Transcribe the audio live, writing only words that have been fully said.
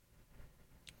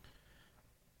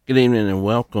Good evening and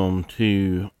welcome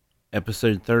to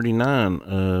episode 39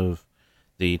 of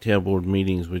the Tailboard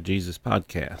Meetings with Jesus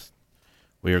podcast.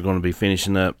 We are going to be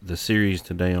finishing up the series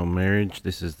today on marriage.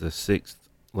 This is the sixth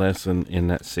lesson in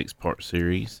that six-part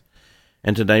series.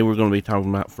 And today we're going to be talking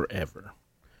about forever.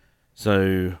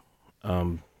 So,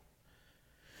 the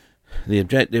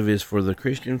objective is for the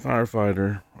Christian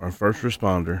firefighter or first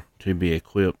responder to be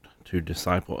equipped to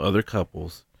disciple other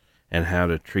couples and how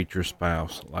to treat your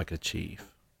spouse like a chief.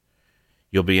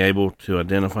 You'll be able to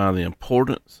identify the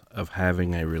importance of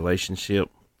having a relationship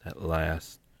that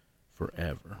lasts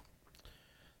forever.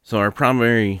 So our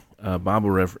primary Bible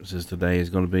references today is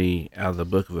going to be out of the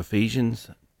book of Ephesians,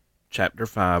 chapter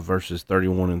 5, verses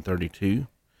 31 and 32,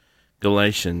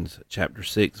 Galatians, chapter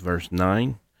 6, verse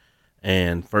 9,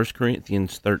 and 1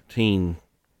 Corinthians 13,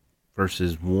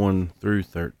 verses 1 through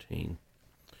 13.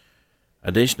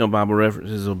 Additional Bible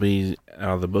references will be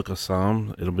out of the book of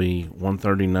Psalms. It'll be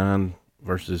 139,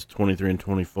 verses 23 and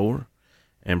 24,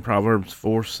 and Proverbs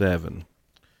 4:7.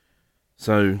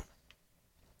 So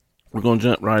we're going to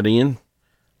jump right in.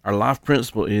 Our life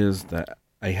principle is that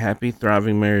a happy,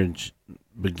 thriving marriage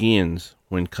begins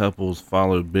when couples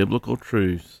follow biblical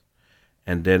truths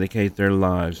and dedicate their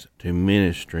lives to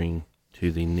ministering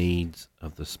to the needs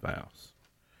of the spouse.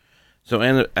 So,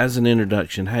 as an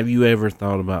introduction, have you ever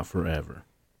thought about forever?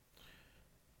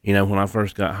 You know, when I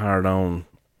first got hired on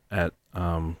at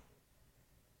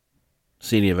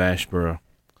City of Asheboro,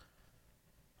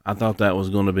 I thought that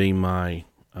was going to be my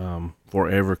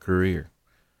forever career.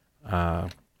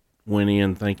 Went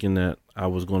in thinking that I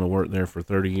was going to work there for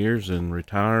 30 years and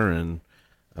retire and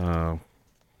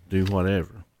do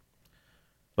whatever.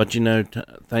 But you know,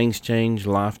 things change,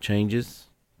 life changes,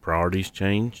 priorities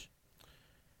change.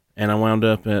 And I wound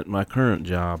up at my current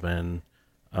job, and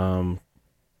I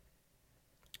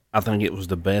think it was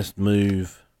the best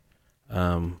move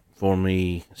for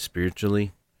me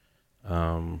spiritually,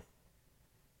 and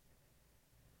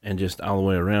just all the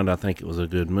way around. I think it was a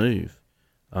good move,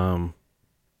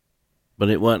 but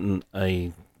it wasn't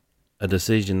a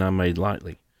decision I made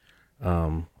lightly.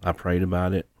 I prayed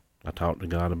about it. I talked to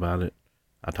God about it.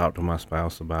 I talked to my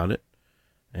spouse about it,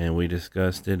 and we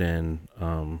discussed it. And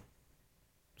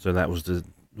so that was the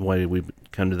way we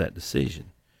come to that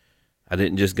decision. I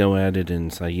didn't just go at it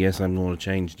and say, yes, I'm going to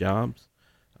change jobs.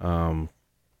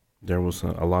 There was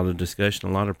a lot of discussion,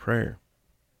 a lot of prayer.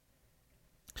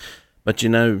 But you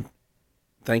know,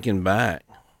 thinking back,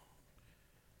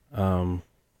 I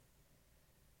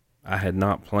had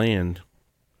not planned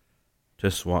to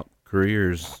swap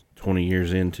careers 20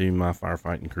 years into my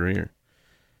firefighting career.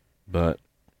 But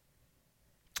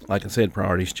like I said,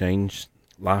 priorities change,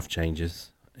 life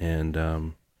changes, and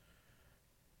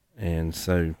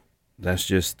so that's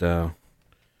just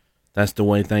that's the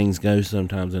way things go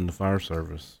sometimes in the fire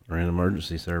service or in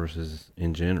emergency services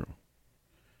in general.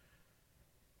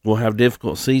 We'll have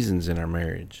difficult seasons in our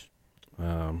marriage.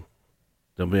 There'll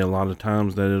be a lot of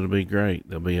times that it'll be great.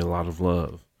 There'll be a lot of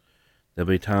love. There'll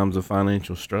be times of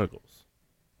financial struggles,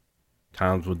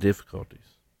 times with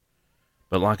difficulties.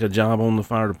 But like a job on the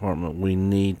fire department, we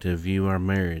need to view our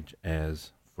marriage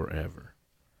as forever.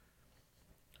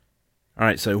 All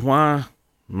right, so why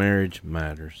marriage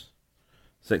matters.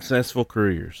 Successful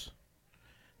careers.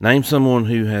 Name someone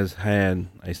who has had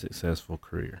a successful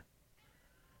career.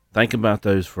 Think about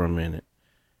those for a minute.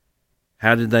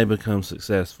 How did they become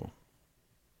successful?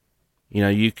 You know,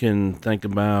 you can think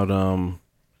about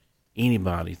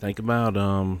anybody. Think about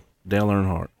Dale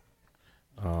Earnhardt.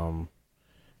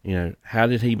 You know, how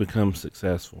did he become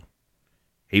successful?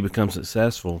 He became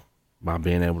successful by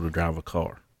being able to drive a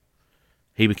car.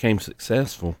 He became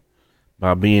successful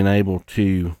by being able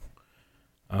to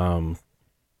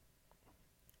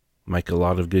make a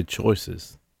lot of good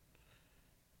choices.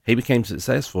 He became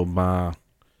successful by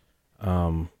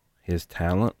his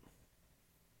talent,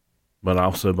 but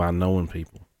also by knowing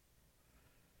people.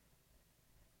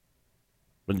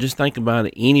 But just think about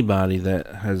it, anybody that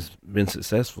has been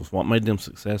successful. What made them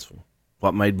successful?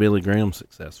 What made Billy Graham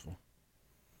successful?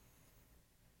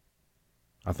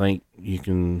 I think we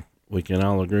can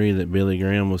all agree that Billy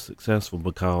Graham was successful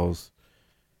because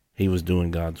he was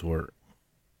doing God's work.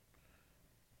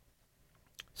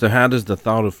 So how does the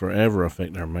thought of forever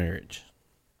affect our marriage?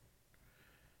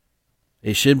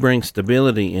 It should bring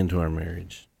stability into our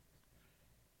marriage.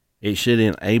 It should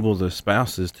enable the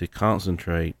spouses to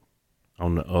concentrate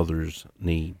on the other's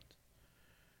needs.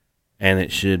 And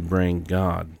it should bring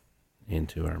God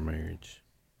into our marriage.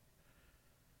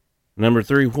 Number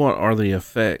 3, what are the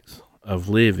effects of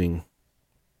living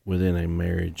within a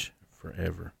marriage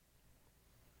forever?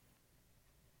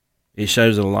 It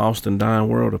shows a lost and dying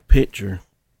world a picture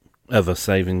of a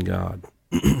saving God.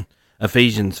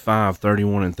 Ephesians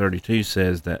 5:31 and 32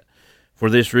 says that, "For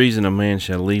this reason a man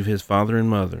shall leave his father and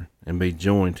mother, and be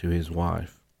joined to his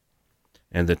wife,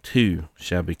 and the two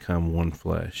shall become one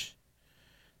flesh."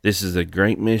 This is a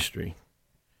great mystery,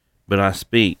 but I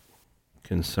speak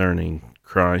concerning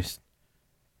Christ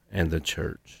and the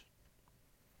church.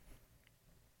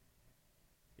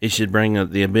 It should bring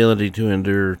up the ability to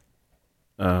endure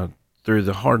through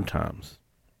the hard times.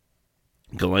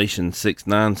 Galatians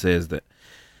 6:9 says that,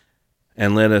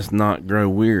 "And let us not grow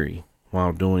weary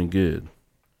while doing good,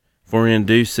 for in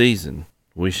due season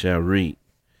we shall reap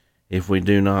if we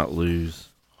do not lose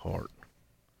heart."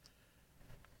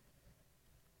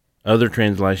 Other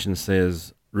translation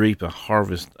says, "Reap a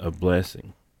harvest of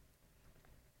blessing."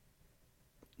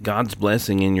 God's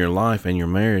blessing in your life and your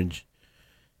marriage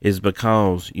is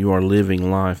because you are living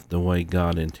life the way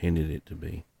God intended it to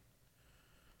be.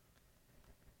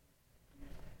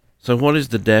 So what is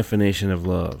the definition of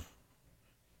love?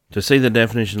 To see the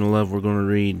definition of love, we're going to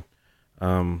read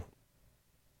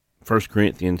 1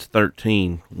 Corinthians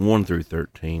 13, 1 through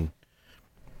 13.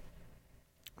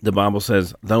 The Bible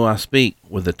says, "Though I speak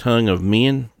with the tongue of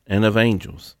men and of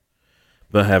angels,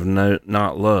 but have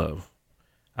not love,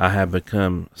 I have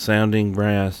become sounding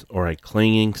brass or a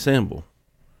clanging cymbal.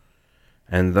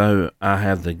 And though I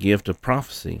have the gift of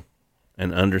prophecy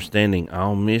and understanding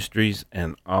all mysteries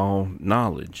and all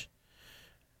knowledge,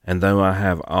 and though I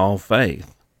have all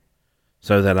faith,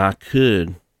 so that I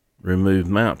could remove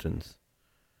mountains,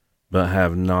 but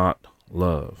have not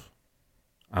love,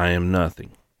 I am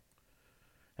nothing.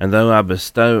 And though I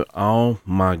bestow all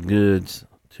my goods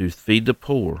to feed the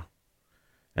poor,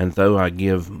 and though I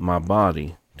give my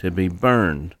body to be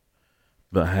burned,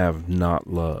 but have not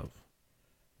love,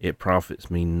 it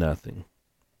profits me nothing.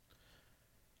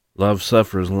 Love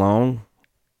suffers long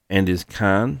and is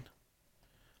kind.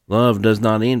 Love does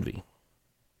not envy.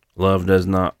 Love does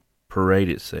not parade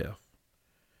itself.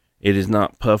 It is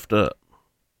not puffed up,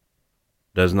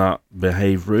 does not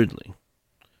behave rudely,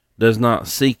 does not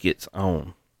seek its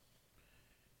own,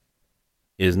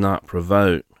 is not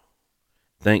provoked,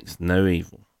 thinks no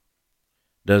evil,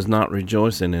 does not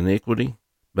rejoice in iniquity,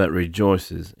 but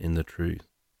rejoices in the truth,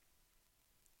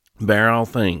 bear all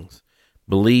things,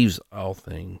 believes all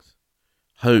things,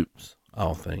 hopes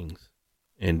all things,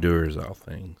 endures all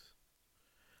things.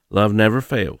 Love never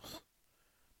fails,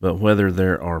 but whether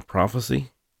there are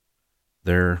prophecy,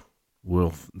 they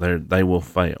will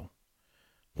fail.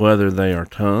 Whether they are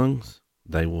tongues,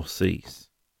 they will cease.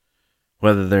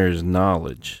 Whether there is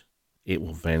knowledge, it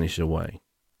will vanish away.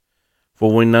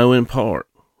 For we know in part,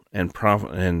 and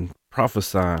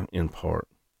prophesy in part.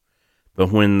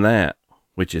 But when that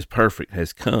which is perfect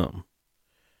has come,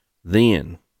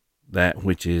 then that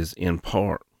which is in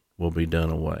part will be done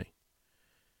away.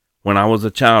 When I was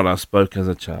a child, I spoke as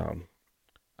a child.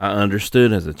 I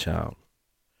understood as a child.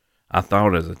 I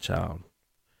thought as a child.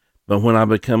 But when I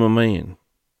become a man,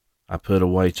 I put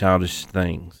away childish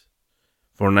things.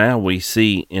 For now we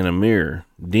see in a mirror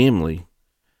dimly,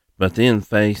 but then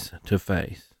face to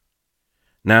face.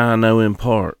 Now I know in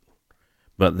part,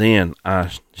 but then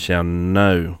I shall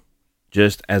know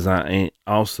just as I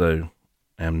also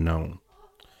am known.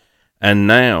 And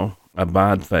now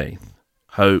abide faith,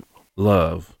 hope,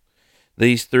 love,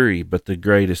 these three, but the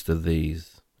greatest of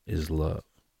these is love.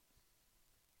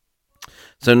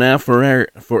 So now for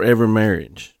every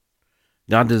marriage,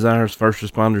 God desires first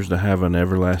responders to have an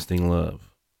everlasting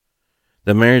love.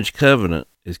 The marriage covenant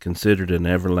is considered an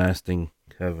everlasting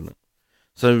covenant.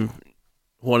 So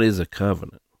what is a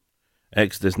covenant?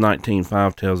 Exodus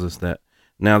 19:5 tells us that,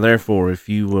 "Now therefore, if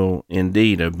you will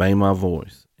indeed obey my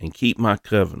voice and keep my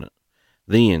covenant,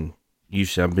 then you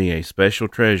shall be a special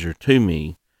treasure to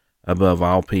me above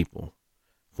all people,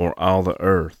 for all the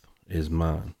earth is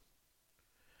mine."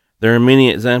 There are many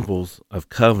examples of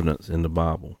covenants in the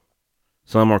Bible.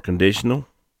 Some are conditional,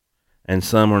 and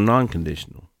some are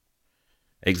non-conditional.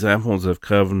 Examples of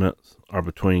covenants are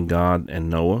between God and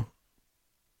Noah,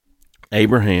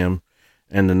 Abraham,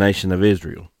 and the nation of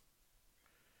Israel.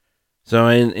 So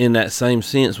in that same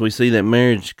sense, we see that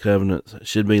marriage covenants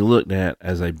should be looked at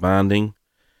as a binding,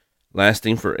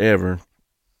 lasting forever,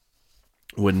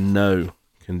 with no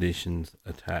conditions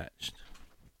attached.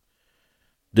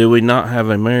 Do we not have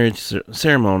a marriage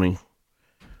ceremony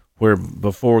where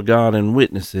before God and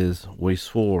witnesses we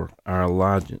swore our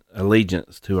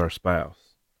allegiance to our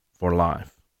spouse for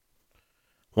life?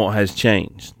 What has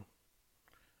changed?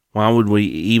 Why would we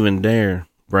even dare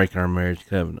break our marriage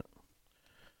covenant?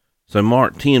 So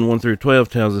Mark 10:1 through 12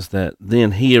 tells us that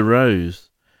then he arose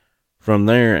from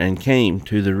there and came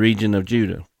to the region of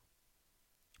Judah,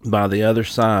 by the other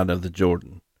side of the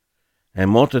Jordan. And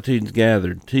multitudes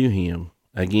gathered to him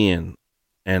again,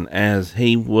 and as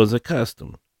he was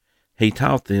accustomed, he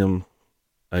taught them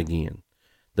again.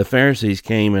 The Pharisees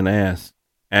came and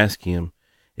asked him,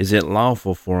 "Is it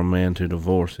lawful for a man to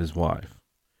divorce his wife?"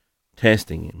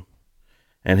 testing him.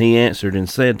 And he answered and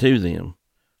said to them,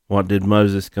 "What did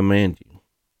Moses command you?"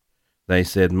 They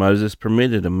said, "Moses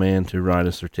permitted a man to write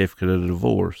a certificate of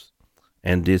divorce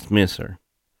and dismiss her."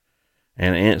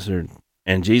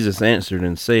 And Jesus answered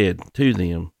and said to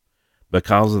them,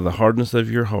 "Because of the hardness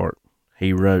of your heart,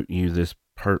 he wrote you this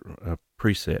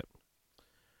precept.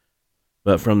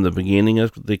 But from the beginning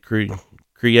of the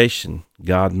creation,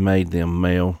 God made them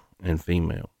male and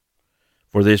female.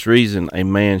 For this reason, a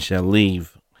man shall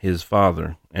leave his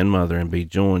father and mother and be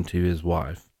joined to his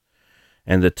wife,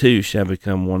 and the two shall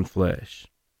become one flesh,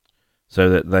 so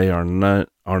that they are no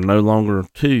longer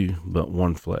two, but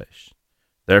one flesh.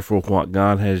 Therefore, what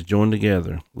God has joined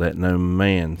together, let no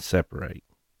man separate."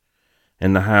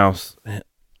 In the house,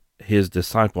 his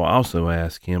disciple also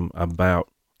asked him about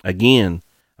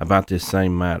this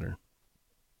same matter.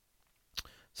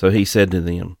 So he said to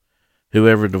them,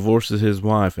 "Whoever divorces his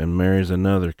wife and marries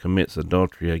another commits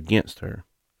adultery against her.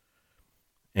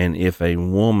 And if a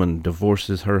woman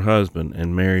divorces her husband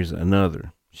and marries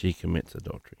another, she commits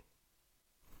adultery."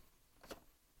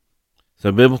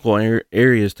 So biblical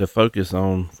areas to focus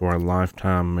on for a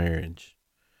lifetime marriage.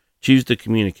 Choose to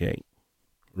communicate.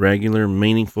 Regular,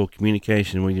 meaningful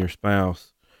communication with your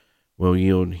spouse will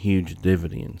yield huge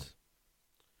dividends.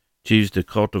 Choose to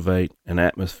cultivate an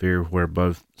atmosphere where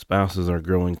both spouses are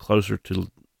growing closer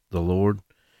to the Lord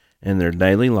in their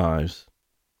daily lives.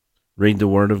 Read the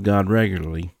Word of God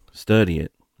regularly, study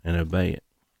it, and obey it.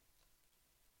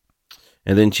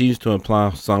 And then choose to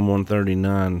apply Psalm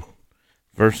 139,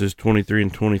 verses 23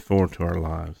 and 24 to our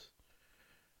lives.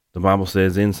 The Bible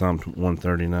says in Psalm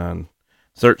 139,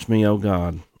 "Search me, O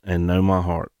God, and know my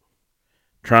heart.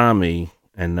 Try me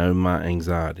and know my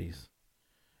anxieties,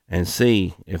 and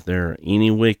see if there are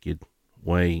any wicked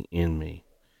way in me,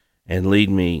 and lead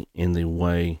me in the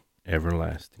way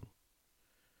everlasting."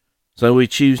 So we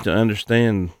choose to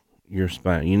understand your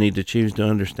spouse. You need to choose to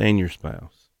understand your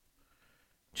spouse.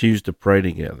 Choose to pray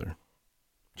together.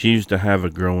 Choose to have a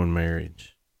growing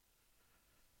marriage.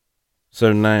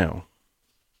 So now,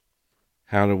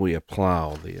 how do we apply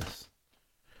all this?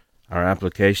 Our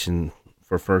application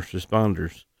for first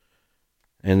responders.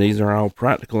 And these are all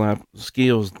practical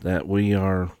skills that we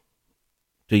are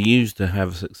to use to have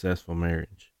a successful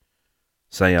marriage.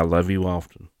 Say, "I love you"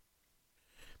 often.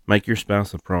 Make your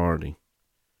spouse a priority.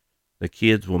 The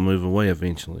kids will move away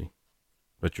eventually,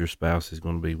 but your spouse is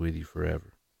going to be with you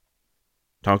forever.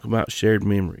 Talk about shared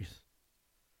memories.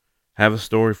 Have a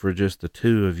story for just the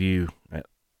two of you at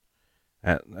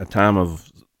a time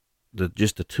of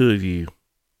just the two of you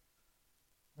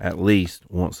at least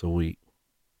once a week.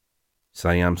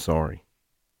 Say, "I'm sorry."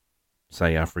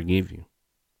 Say, "I forgive you."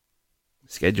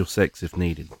 Schedule sex if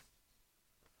needed.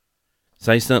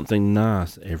 Say something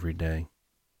nice every day.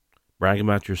 Brag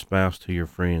about your spouse to your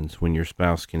friends when your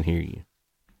spouse can hear you.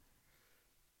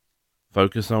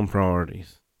 Focus on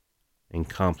priorities and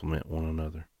compliment one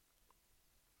another.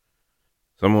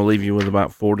 So I'm going to leave you with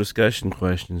about 4 discussion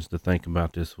questions to think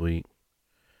about this week.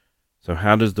 So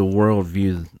how does the world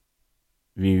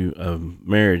view of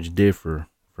marriage differ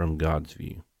from God's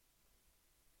view?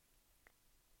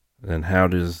 Then how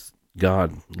does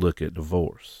God look at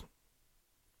divorce?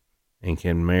 And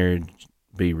can marriage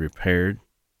be repaired?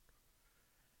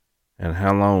 And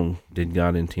how long did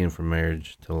God intend for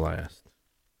marriage to last?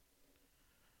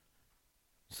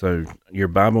 So your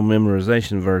Bible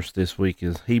memorization verse this week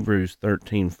is Hebrews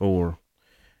 13:4,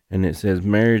 and it says,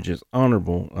 "Marriage is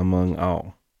honorable among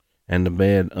all, and the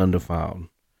bed undefiled.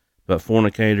 But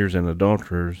fornicators and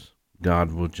adulterers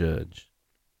God will judge."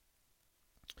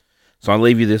 So I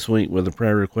leave you this week with a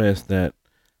prayer request that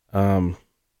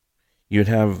you'd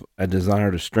have a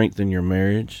desire to strengthen your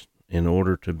marriage in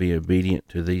order to be obedient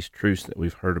to these truths that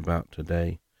we've heard about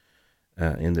today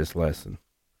in this lesson.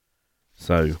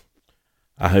 So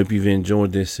I hope you've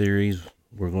enjoyed this series.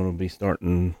 We're going to be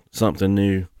starting something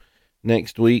new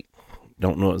next week.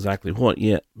 Don't know exactly what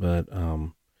yet, but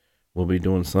we'll be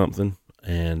doing something.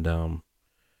 And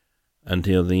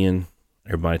until then,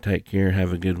 everybody take care.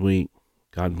 Have a good week.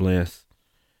 God bless,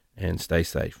 and stay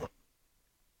safe.